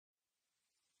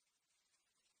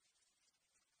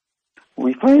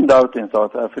We find out in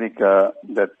South Africa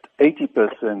that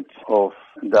 80% of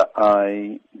the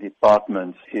eye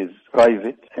departments is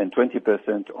private and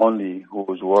 20% only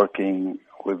who's working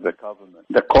with the government.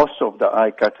 The cost of the eye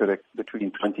cataract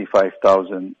between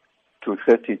 25,000 to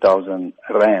 30,000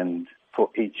 rand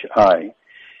for each eye.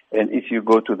 And if you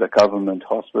go to the government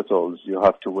hospitals, you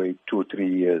have to wait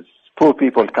 2-3 years. Poor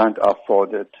people can't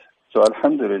afford it. So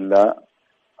alhamdulillah,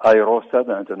 IROSA,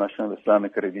 the International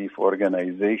Islamic Relief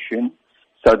Organization,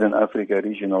 Southern Africa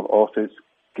Regional Office,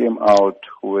 came out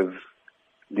with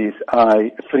this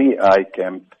free eye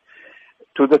camp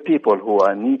to the people who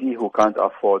are needy, who can't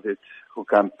afford it, who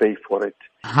can't pay for it.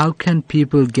 How can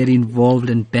people get involved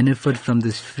and benefit from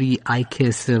this free eye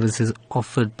care services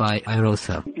offered by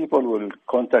IROSA? People will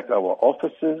contact our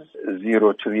offices,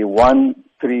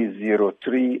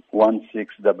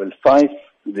 031-303-1655,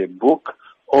 they book,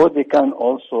 or they can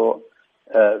also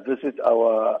visit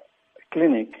our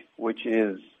clinic, which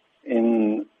is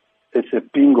it's a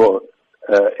Pingo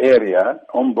area,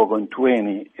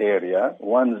 Ombogon-20 area,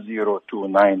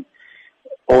 1029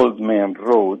 Old Main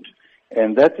Road.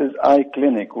 And that is eye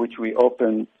clinic, which we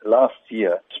opened last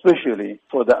year, especially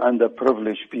for the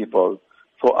underprivileged people,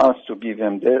 for us to give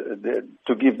them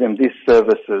these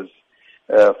services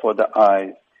for the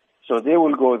eyes. So they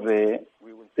will go there,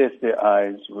 we will test their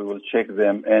eyes, we will check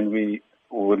them, and we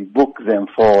will book them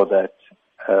for that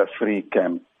free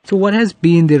camp. So what has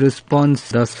been the response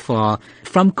thus far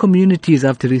from communities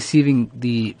after receiving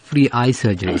the free eye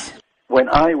surgeries? When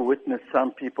I witnessed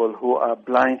some people who are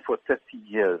blind for 30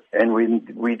 years, and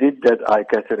we did that eye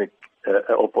cataract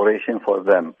operation for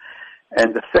them,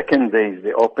 and the second day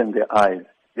they opened their eyes,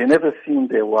 they never seen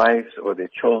their wives or their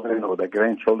children or their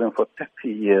grandchildren for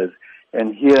 30 years,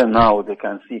 and here now they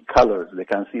can see colors, they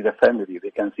can see the family,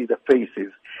 they can see the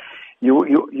faces.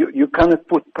 You cannot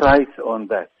put price on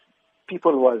that.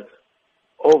 People was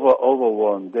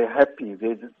overwhelmed. They're happy.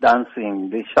 They're dancing.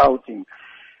 They're shouting.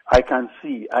 I can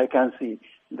see.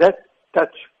 That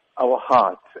touch our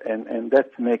hearts, and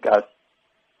that make us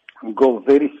go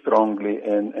very strongly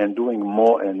and doing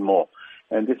more and more.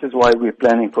 And this is why we're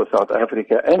planning for South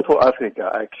Africa and for Africa,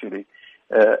 actually.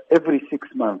 Every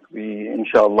 6 months, we,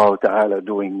 inshallah ta'ala,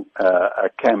 doing a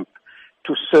camp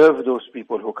to serve those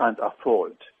people who can't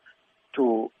afford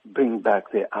to bring back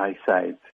their eyesight.